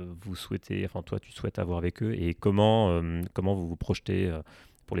vous souhaitez, enfin toi tu souhaites avoir avec eux et comment vous vous projetez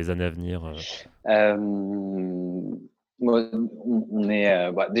pour les années à venir? Moi, on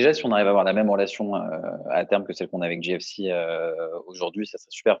est bah, déjà si on arrive à avoir la même relation à terme que celle qu'on a avec GFC aujourd'hui, ça serait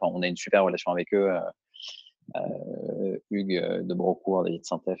super. Enfin, on a une super relation avec eux. Hugues de Brocourt, David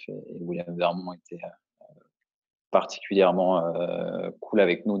Saintef et William Vermont étaient particulièrement cool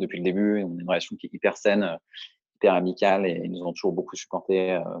avec nous depuis le début. On a une relation qui est hyper saine, hyper amicale et ils nous ont toujours beaucoup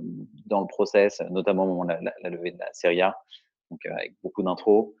supporté dans le process, notamment au moment de la levée de la Série A, donc avec beaucoup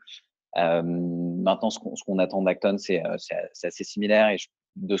d'intros. Maintenant, ce qu'on attend d'Acton, c'est assez similaire et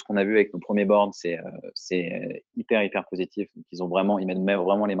de ce qu'on a vu avec nos premiers boards, c'est hyper positif. Donc, ils mettent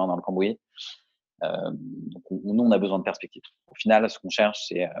vraiment les mains dans le cambouis. Donc nous, on a besoin de perspective. Au final, ce qu'on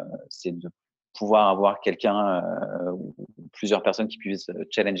cherche, c'est de pouvoir avoir quelqu'un ou plusieurs personnes qui puissent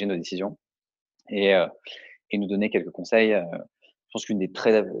challenger nos décisions et nous donner quelques conseils. Je pense qu'une des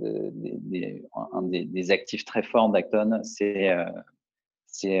actifs très forts d'Acton, c'est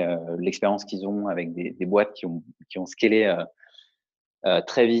l'expérience qu'ils ont avec des boîtes qui ont scalé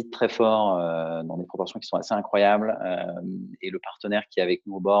très vite, très fort, dans des proportions qui sont assez incroyables. Et le partenaire qui est avec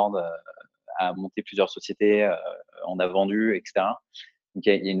nous au board a monté plusieurs sociétés, en a vendu, etc. Donc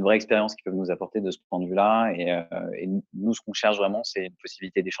il y a une vraie expérience qu'ils peuvent nous apporter de ce point de vue-là. Et nous, ce qu'on cherche vraiment, c'est une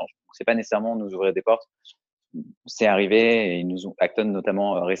possibilité d'échange. Donc c'est pas nécessairement nous ouvrir des portes. C'est arrivé et Acton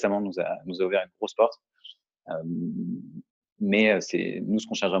notamment récemment nous a ouvert une grosse porte. Mais nous, ce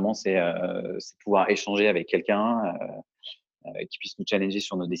qu'on cherche vraiment, c'est pouvoir échanger avec quelqu'un qui puisse nous challenger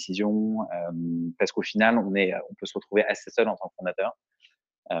sur nos décisions, parce qu'au final, on peut se retrouver assez seul en tant que fondateur.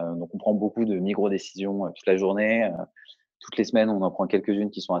 Donc, on prend beaucoup de micro-décisions toute la journée. Toutes les semaines, on en prend quelques-unes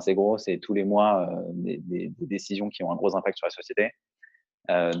qui sont assez grosses et tous les mois, des décisions qui ont un gros impact sur la société.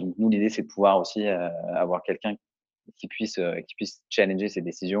 Donc, nous, l'idée, c'est de pouvoir aussi avoir quelqu'un qui puisse challenger ces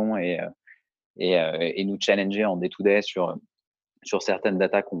décisions et nous challenger en day-to-day sur certaines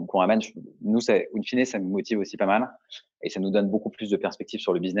datas qu'on ramène. Nous, in fine, ça nous motive aussi pas mal et ça nous donne beaucoup plus de perspectives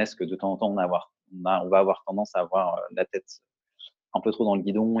sur le business que de temps en temps on va avoir tendance à avoir la tête un peu trop dans le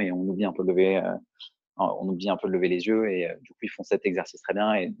guidon et on oublie un peu de lever les yeux et du coup, ils font cet exercice très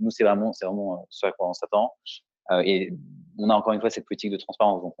bien et nous, c'est vraiment ce à quoi on s'attend. Et on a encore une fois cette politique de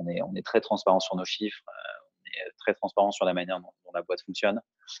transparence. Donc, on est très transparent sur nos chiffres, on est très transparent sur la manière dont la boîte fonctionne.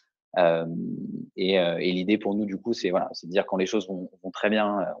 Et l'idée pour nous, du coup, c'est voilà, c'est de dire quand les choses vont très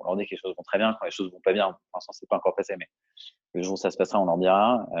bien, on leur dit que les choses vont très bien. Quand les choses vont pas bien, pour l'instant, c'est pas encore passé, mais le jour où ça se passera, on leur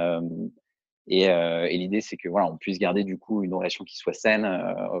dira. Et l'idée, c'est que voilà, on puisse garder du coup une relation qui soit saine,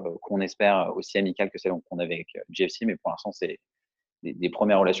 qu'on espère aussi amicale que celle qu'on avait avec GFC. Mais pour l'instant, c'est des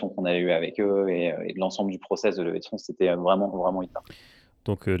premières relations qu'on a eues avec eux et de l'ensemble du process de levée de fonds, c'était vraiment, vraiment hyper.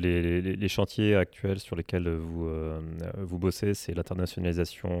 Donc les chantiers actuels sur lesquels vous bossez, c'est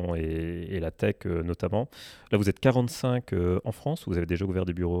l'internationalisation et la tech notamment. Là, vous êtes 45 en France ou vous avez déjà ouvert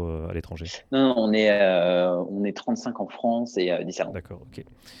des bureaux à l'étranger? Non, non, on est 35 en France et 10 à Londres. D'accord, ok.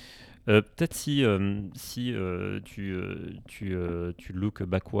 Peut-être si tu look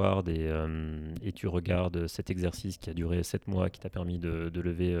backward et tu regardes cet exercice qui a duré 7 mois, qui t'a permis de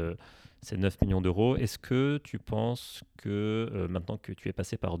lever ces 9 millions d'euros, est-ce que tu penses que maintenant que tu es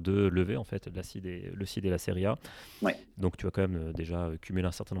passé par deux levées, en fait, le seed et la série A, Ouais. donc tu as quand même déjà cumulé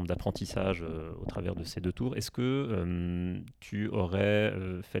un certain nombre d'apprentissages au travers de ces deux tours, est-ce que tu aurais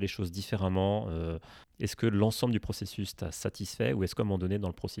fait les choses différemment est-ce que l'ensemble du processus t'a satisfait ou est-ce qu'à un moment donné dans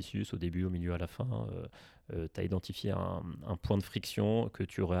le processus, au début, au milieu, à la fin, tu as identifié un point de friction que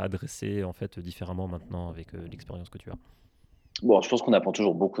tu aurais adressé en fait différemment maintenant avec l'expérience que tu as? Bon, je pense qu'on apprend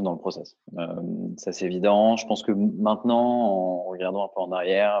toujours beaucoup dans le process. Ça, c'est évident. Je pense que maintenant, en regardant un peu en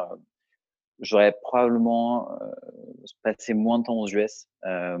arrière, j'aurais probablement passé moins de temps aux US.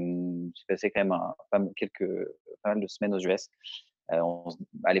 J'ai passé quand même pas mal de semaines aux US.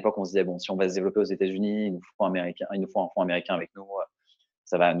 À l'époque, on se disait, bon, si on va se développer aux États-Unis, il nous faut un fonds américain avec nous.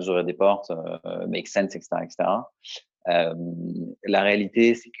 Ça va nous ouvrir des portes, make sense, etc., etc. La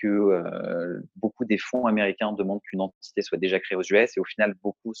réalité, c'est que beaucoup des fonds américains demandent qu'une entité soit déjà créée aux US et au final,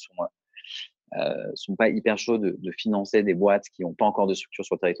 beaucoup sont pas hyper chauds de financer des boîtes qui n'ont pas encore de structure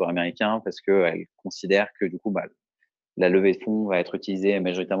sur le territoire américain parce qu'elles considèrent que du coup, bah, la levée de fonds va être utilisée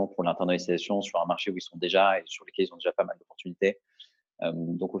majoritairement pour l'internationalisation sur un marché où ils sont déjà et sur lequel ils ont déjà pas mal d'opportunités.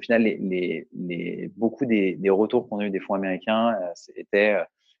 Donc au final, beaucoup des retours qu'on a eu des fonds américains, c'était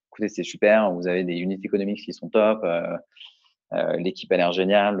écoutez, c'est super, vous avez des unit economics qui sont top, l'équipe a l'air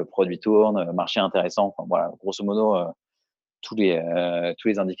géniale, le produit tourne, le marché est intéressant. Enfin, voilà, grosso modo, tous les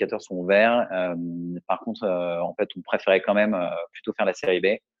indicateurs sont verts. Par contre, en fait, on préférait quand même plutôt faire la série B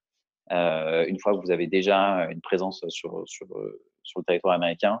une fois que vous avez déjà une présence sur le territoire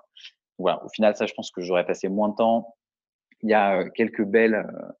américain. Voilà, au final, ça, je pense que j'aurais passé moins de temps. Il y a quelques belles.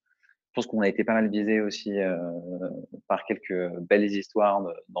 Je pense qu'on a été pas mal biaisé aussi par quelques belles histoires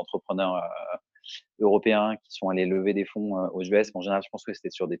d'entrepreneurs européens qui sont allés lever des fonds aux US. En général, je pense que c'était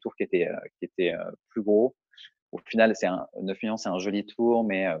sur des tours qui étaient plus gros. Au final, 9 millions, c'est un joli tour,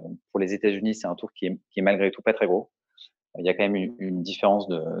 mais pour les États-Unis, c'est un tour qui est malgré tout pas très gros. Il y a quand même une différence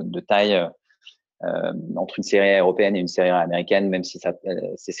de taille entre une série A européenne et une série A américaine, même si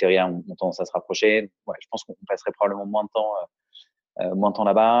ces séries A ont tendance à se rapprocher. Ouais, je pense qu'on passerait probablement moins de temps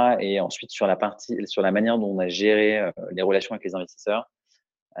là-bas. Et ensuite, sur la manière dont on a géré les relations avec les investisseurs,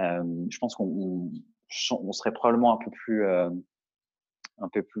 je pense qu'on serait probablement un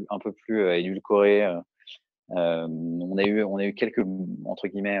peu plus édulcoré. On a eu quelques entre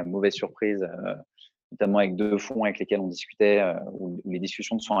guillemets mauvaises surprises, notamment avec deux fonds avec lesquels on discutait, où les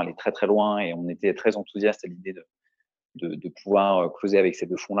discussions sont allées très très loin et on était très enthousiaste à l'idée de pouvoir closer avec ces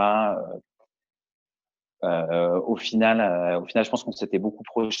deux fonds-là. Au final, je pense qu'on s'était beaucoup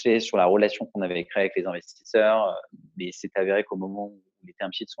projeté sur la relation qu'on avait créée avec les investisseurs, mais c'est avéré qu'au moment où les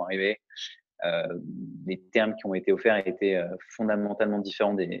term sheets sont arrivés, les termes qui ont été offerts étaient fondamentalement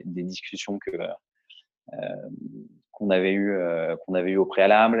différents des discussions qu'on avait eu au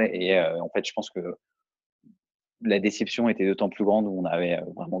préalable. Et en fait, je pense que la déception était d'autant plus grande où on avait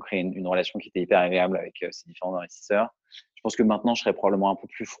vraiment créé une relation qui était hyper agréable avec ces différents investisseurs. Je pense que maintenant, je serais probablement un peu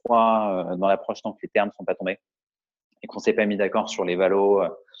plus froid dans l'approche tant que les termes ne sont pas tombés et qu'on s'est pas mis d'accord sur les valos,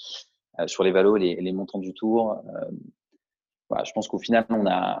 les montants du tour. Voilà, je pense qu'au final, on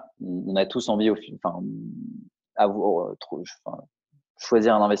a tous envie,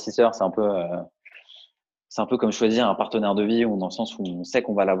 choisir un investisseur, c'est un peu comme choisir un partenaire de vie, dans le sens où on sait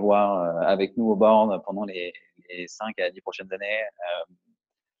qu'on va l'avoir avec nous au board pendant les 5 à 10 prochaines années.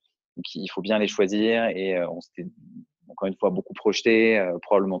 Donc, il faut bien les choisir. Et on s'était encore une fois beaucoup projeté,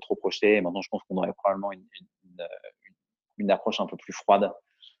 probablement trop projeté. Et maintenant, je pense qu'on aurait probablement une approche un peu plus froide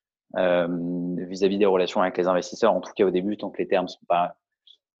vis-à-vis des relations avec les investisseurs, en tout cas au début, tant que les termes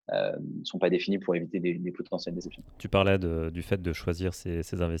ne sont pas définis pour éviter des potentielles déceptions. Tu parlais du fait de choisir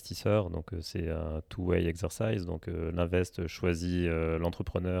ses investisseurs, donc c'est un two-way exercise, donc l'invest choisit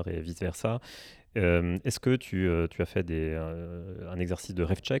l'entrepreneur et vice-versa. Est-ce que tu as fait un exercice de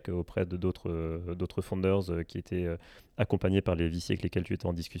ref check auprès de d'autres founders qui étaient accompagnés par les VC avec lesquels tu étais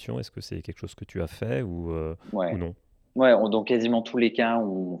en discussion? Est-ce que c'est quelque chose que tu as fait ou Ouais. non? Ouais, dans quasiment tous les cas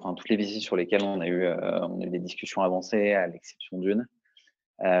enfin, toutes les visites sur lesquelles on a eu des discussions avancées, à l'exception d'une,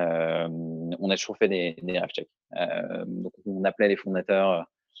 on a toujours fait des ref checks. Donc on appelait les fondateurs,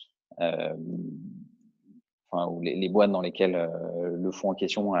 hem, enfin, ou les boîtes dans lesquelles, le fonds en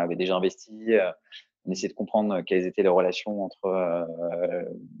question avait déjà investi. On essayait de comprendre quelles étaient les relations entre,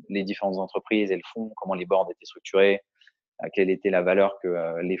 les différentes entreprises et le fonds, comment les boards étaient structurés, quelle était la valeur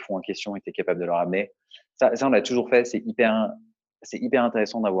que, les fonds en question étaient capables de leur amener. Ça on l'a toujours fait, c'est hyper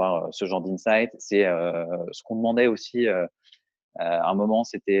intéressant d'avoir, ce genre d'insight. C'est, ce qu'on demandait aussi, à un moment,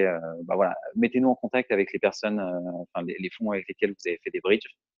 c'était, bah, voilà, mettez-nous en contact avec les personnes, enfin les fonds avec lesquels vous avez fait des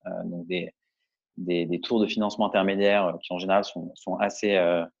bridges, donc des tours de financement intermédiaires, qui en général sont assez,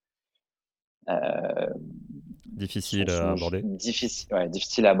 Difficile à aborder?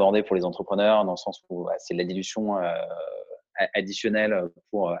 difficiles à aborder pour les entrepreneurs, dans le sens où, bah, c'est de la dilution, additionnelle,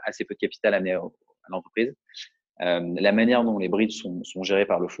 pour, assez peu de capital amené à l'entreprise. La manière dont les bridges sont gérés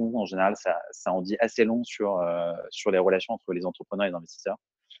par le fonds, en général, ça en dit assez long sur les relations entre les entrepreneurs et les investisseurs.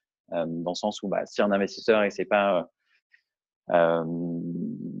 Dans le sens où, bah, si un investisseur essaie pas,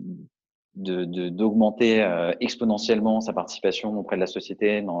 d'augmenter, exponentiellement sa participation auprès de la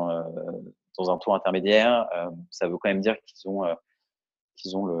société dans un tour intermédiaire, ça veut quand même dire qu'ils ont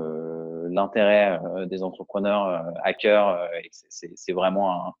l'intérêt, des entrepreneurs, à cœur, et que c'est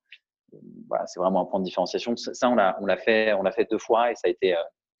vraiment voilà, c'est vraiment un point de différenciation. Ça on l'a fait 2 fois et ça a été,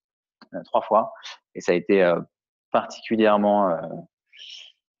 3 fois, et ça a été, particulièrement,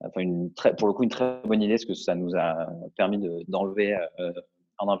 enfin pour le coup, une très bonne idée, parce que ça nous a permis d'enlever,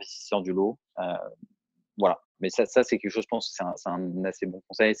 un investisseur du lot. Voilà. Mais ça c'est quelque chose, je pense que c'est un assez bon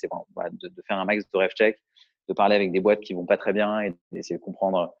conseil, c'est vraiment, voilà, de faire un max de ref check, de parler avec des boîtes qui vont pas très bien et d'essayer de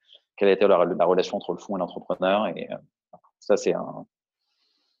comprendre quelle était la relation entre le fonds et l'entrepreneur. Et ça c'est un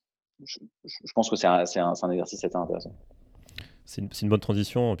je pense que c'est un exercice assez intéressant. C'est une bonne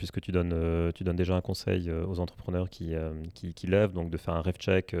transition puisque tu donnes déjà un conseil aux entrepreneurs qui lèvent, donc de faire un ref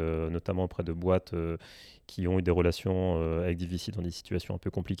check, notamment auprès de boîtes qui ont eu des relations avec des VC dans des situations un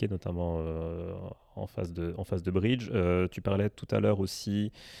peu compliquées, notamment en phase de bridge. Tu parlais tout à l'heure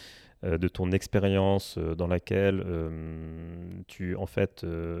aussi de ton expérience dans laquelle tu, en fait,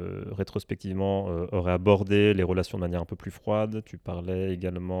 rétrospectivement, aurais abordé les relations de manière un peu plus froide. Tu parlais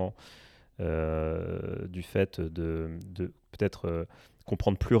également du fait de peut-être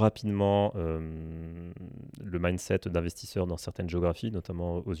comprendre plus rapidement le mindset d'investisseurs dans certaines géographies,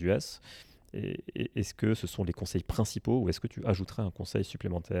 notamment aux US. Est-ce que ce sont les conseils principaux ou est-ce que tu ajouterais un conseil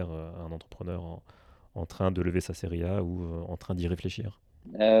supplémentaire à un entrepreneur en train de lever sa série A ou en train d'y réfléchir?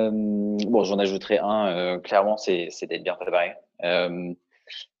 Bon, j'en ajouterai un, clairement, c'est d'être bien préparé.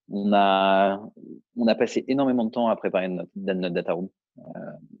 On a on a passé énormément de temps à préparer notre data room. Heu,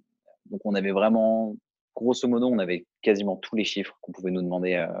 donc on avait vraiment, grosso modo, on avait quasiment tous les chiffres qu'on pouvait nous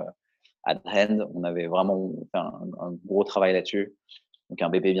demander, at hand. On avait vraiment fait un gros travail là-dessus. Donc un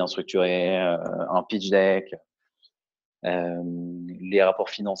BP bien structuré, un pitch deck, les rapports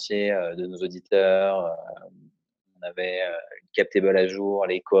financiers, de nos auditeurs, on avait, une cap table à jour,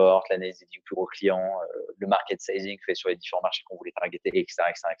 les cohortes, l'analyse des 10 plus gros clients, le market sizing fait sur les différents marchés qu'on voulait targeter, et cetera,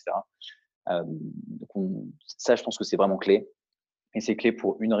 et cetera, et cetera. Donc ça, je pense que c'est vraiment clé, et c'est clé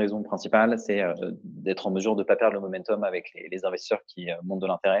pour une raison principale, c'est, d'être en mesure de ne pas perdre le momentum avec les investisseurs qui, montrent de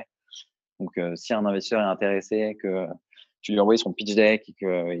l'intérêt. Donc, si un investisseur est intéressé, que tu lui envoies son pitch deck et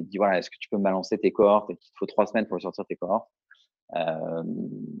qu'il dit: «Voilà, est-ce que tu peux me balancer tes cohortes?» et qu'il te faut 3 semaines pour sortir tes cohortes, hem,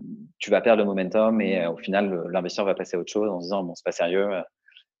 tu vas perdre le momentum, et au final, l'investisseur va passer à autre chose en se disant: «Bon, c'est pas sérieux,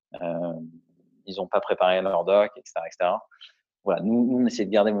 ils ont pas préparé leur doc», et cetera, et cetera. Voilà, nous, on essayait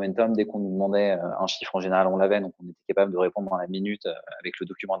de garder le momentum. Dès qu'on nous demandait, un chiffre, en général, on l'avait, donc on était capable de répondre dans la minute, avec le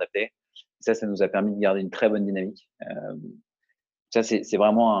document adapté. Ça nous a permis de garder une très bonne dynamique. Ça, c'est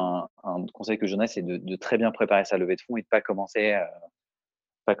vraiment un conseil que je donnerais, c'est de très bien préparer sa levée de fonds et de pas commencer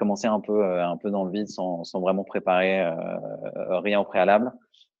un peu dans le vide, sans vraiment préparer, rien au préalable.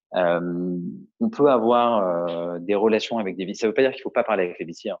 On peut avoir, des relations avec des VC. Ça veut pas dire qu'il faut pas parler avec les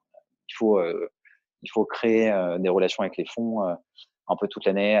VC, hein. Il faut, heu, il faut créer, des relations avec les fonds, un peu toute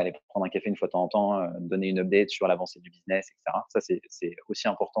l'année, aller prendre un café une fois de temps en temps, donner une update sur l'avancée du business, et cetera. Ça, c'est aussi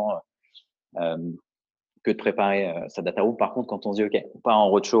important, que de préparer, sa data room. Par contre, quand on se dit: «OK, on part en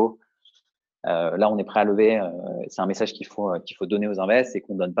roadshow», Là, on est prêt à lever. C'est un message qu'il faut donner aux invests et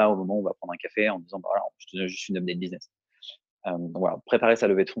qu'on ne donne pas au moment où on va prendre un café en disant, bah, voilà, je te donne juste une update business. Donc voilà, préparer sa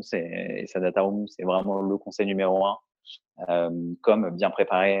levée de fonds et sa data room, c'est vraiment le conseil numéro un. Comme bien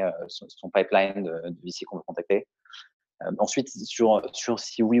préparer son pipeline de VC qu'on veut contacter. Ensuite, sur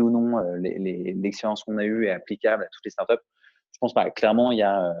si oui ou non l'expérience qu'on a eue est applicable à toutes les startups, je pense pas. Clairement, il y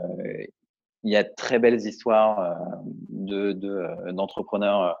a de très belles histoires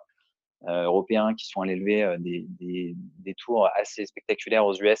d'entrepreneurs européens qui sont allés lever des tours assez spectaculaires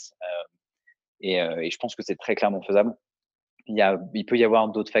aux US. Et je pense que c'est très clairement faisable. Il peut y avoir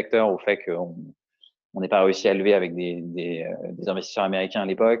d'autres facteurs au fait qu'on n'ait pas réussi à lever avec des investisseurs américains à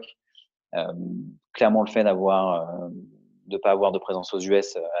l'époque. Clairement, le fait de pas avoir de présence aux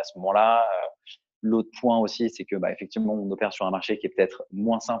US à ce moment-là. L'autre point aussi, c'est que effectivement, on opère sur un marché qui est peut-être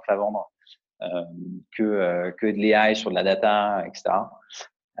moins simple à vendre que de l'AI sur de la data, etc.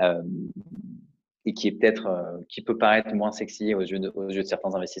 Et qui est qui peut paraître moins sexy aux yeux de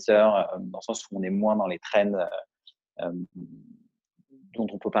certains investisseurs, dans le sens où on est moins dans les trends dont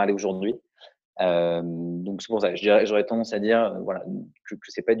on peut parler aujourd'hui. Donc c'est pour ça, j'aurais tendance à dire voilà, que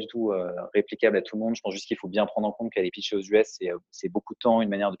c'est pas du tout réplicable à tout le monde. Je pense juste qu'il faut bien prendre en compte qu'aller pitcher aux US, c'est beaucoup de temps, une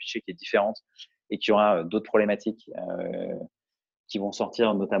manière de pitcher qui est différente et qu'il y aura d'autres problématiques qui vont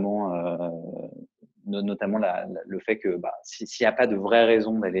sortir, notamment le fait que s'il n'y a pas de vraie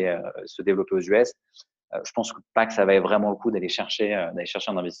raison d'aller se développer aux US, je pense pas que ça va être vraiment le coup d'aller chercher un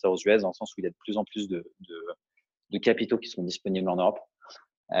investisseur aux US, dans le sens où il y a de plus en plus de capitaux qui sont disponibles en Europe.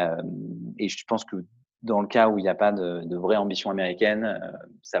 Et je pense que dans le cas où il n'y a pas de vraie ambition américaine,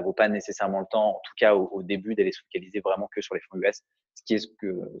 ça ne vaut pas nécessairement le temps, en tout cas au début, d'aller se focaliser vraiment que sur les fonds US, ce qui est ce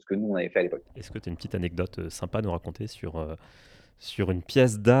que nous, on avait fait à l'époque. Est-ce que tu as une petite anecdote sympa à nous raconter sur une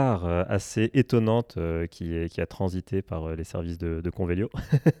pièce d'art assez étonnante qui a transité par les services de Convelio?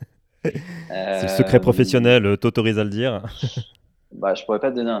 Si le secret professionnel t'autorise à le dire. Je pourrais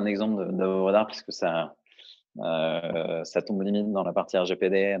pas te donner un exemple d'œuvre d'art puisque ça tombe limite dans la partie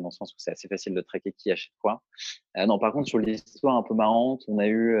RGPD, dans le sens où c'est assez facile de traquer qui achète quoi. Non, par contre, sur l'histoire un peu marrante, on a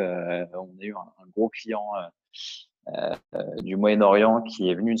eu un gros client du Moyen-Orient qui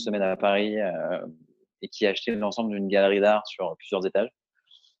est venu une semaine à Paris et qui a acheté l'ensemble d'une galerie d'art sur plusieurs étages.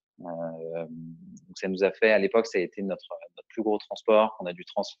 Donc ça nous a fait, à l'époque, ça a été notre plus gros transport qu'on a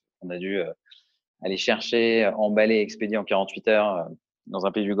dû aller chercher, emballer, expédier en 48 heures dans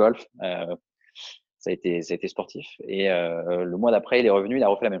un pays du Golfe. Ça a été sportif. Et le mois d'après, il est revenu, il a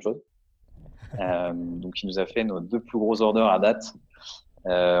refait la même chose. Donc il nous a fait nos 2 plus gros orders à date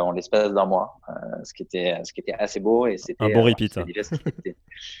en l'espace d'un mois, ce qui était assez beau. Et Un bon repeat. c'était des gestes qui étaient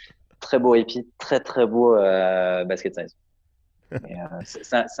très beau repeat, très très beau basket size. Et,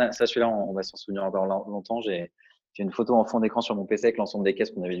 ça, celui-là, on va s'en souvenir encore longtemps. J'ai une photo en fond d'écran sur mon PC avec l'ensemble des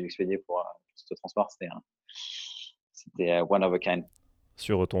caisses qu'on avait dû expédier pour ce transport. C'était one of a kind.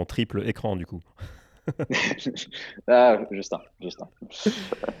 Sur ton triple écran, du coup. Juste un.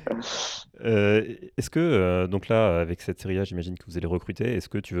 Est-ce que, donc là, avec cette série A, j'imagine que vous allez recruter. Est-ce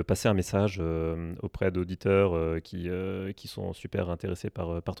que tu veux passer un message auprès d'auditeurs qui sont super intéressés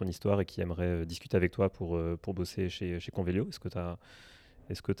par ton histoire et qui aimeraient discuter avec toi pour bosser chez Convelio? Est-ce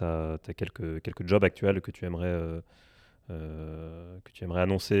que tu as quelques jobs actuels que tu aimerais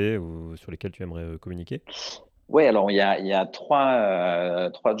annoncer ou sur lesquels tu aimerais communiquer? Ouais, alors il y a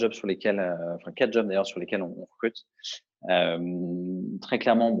trois jobs sur lesquels, enfin 4 jobs d'ailleurs sur lesquels on recrute. Très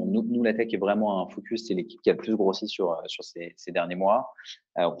clairement, bon, nous la tech est vraiment un focus, c'est l'équipe qui a le plus grossi sur ces derniers mois.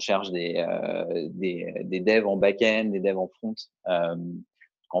 On cherche des devs en back-end, des devs en front.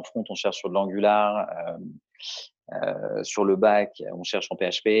 En front, on cherche sur de l'Angular. Sur le back, on cherche en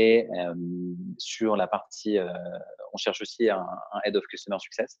PHP. Sur la partie, on cherche aussi un Head of Customer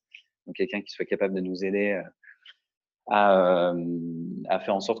Success, donc quelqu'un qui soit capable de nous aider à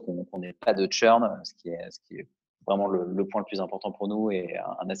faire en sorte qu'on n'ait pas de churn, ce qui est vraiment le point le plus important pour nous et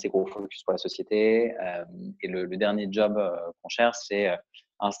un assez gros focus pour la société. Et le dernier job qu'on cherche, c'est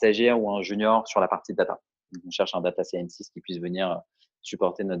un stagiaire ou un junior sur la partie data. Donc, on cherche un data scientist qui puisse venir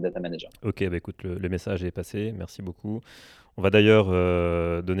supporter notre data manager. Ok, écoute, le message est passé, merci beaucoup. On va d'ailleurs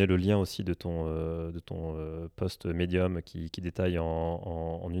donner le lien aussi de ton post Medium qui détaille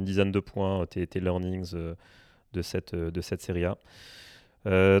en une dizaine de points tes learnings de cette série A.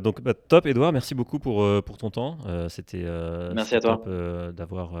 Donc top, Edouard, merci beaucoup pour ton temps. C'était Merci à toi. top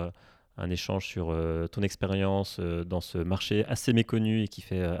d'avoir un échange sur ton expérience dans ce marché assez méconnu et qui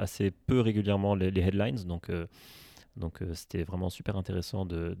fait assez peu régulièrement les headlines. Donc c'était vraiment super intéressant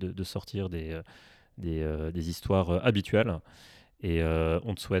de sortir des histoires habituelles. Et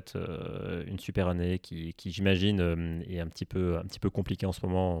on te souhaite une super année qui j'imagine, est un petit peu compliquée en ce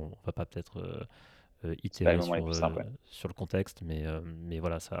moment. On va pas peut-être C'est pas le itérer moment le plus simple. Ouais. sur le contexte, mais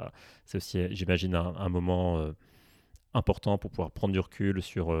voilà, ça, c'est aussi, j'imagine, un moment important pour pouvoir prendre du recul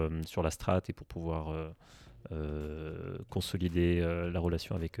sur la strat et pour pouvoir consolider la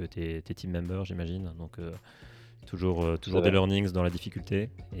relation avec tes team members, j'imagine. Donc, Tout à toujours des fait. learnings dans la difficulté.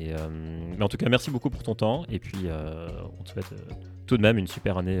 Mais en tout cas, merci beaucoup pour ton temps. Et puis, on te souhaite tout de même une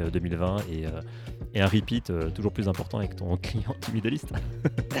super année 2020 et un repeat toujours plus important avec ton client du Middle East.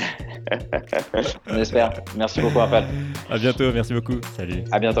 On espère. Merci beaucoup, Raphaël. À bientôt, merci beaucoup. Salut.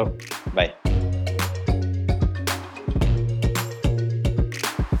 À bientôt. Bye.